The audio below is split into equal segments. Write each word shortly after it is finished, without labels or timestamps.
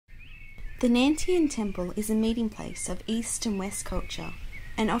The Nan Tien Temple is a meeting place of East and West culture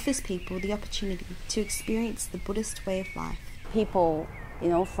and offers people the opportunity to experience the Buddhist way of life. People,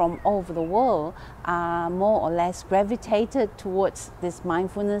 from all over the world are more or less gravitated towards this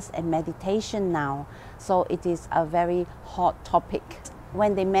mindfulness and meditation now. So it is a very hot topic.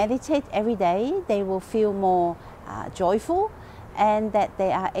 When they meditate every day, they will feel more joyful, and that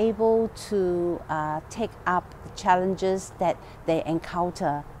they are able to take up the challenges that they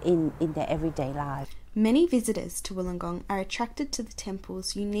encounter in their everyday life. Many visitors to Wollongong are attracted to the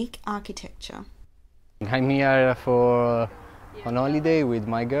temple's unique architecture. I'm here for on holiday with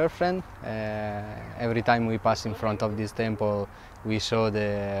my girlfriend. Every time we pass in front of this temple, we saw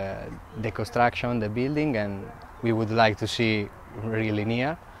the construction, the building, and we would like to see really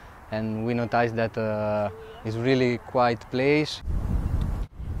near. And we noticed that it's really quiet place.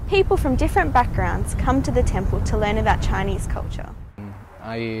 People from different backgrounds come to the temple to learn about Chinese culture.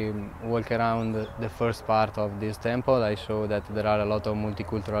 I walk around the first part of this temple. I saw that there are a lot of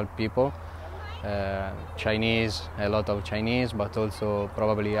multicultural people. Chinese, a lot of Chinese, but also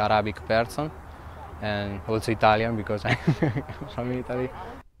probably Arabic person, and also Italian because I'm from Italy.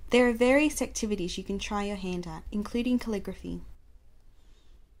 There are various activities you can try your hand at, including calligraphy.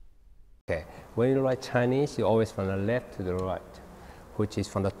 Okay, when you write Chinese, you always from the left to the right, which is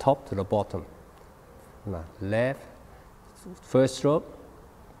from the top to the bottom. Now, left, first stroke,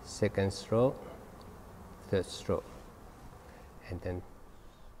 second stroke, third stroke, and then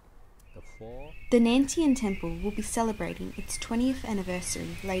the fourth. The Nan Tien Temple will be celebrating its 20th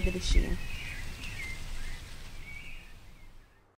anniversary later this year.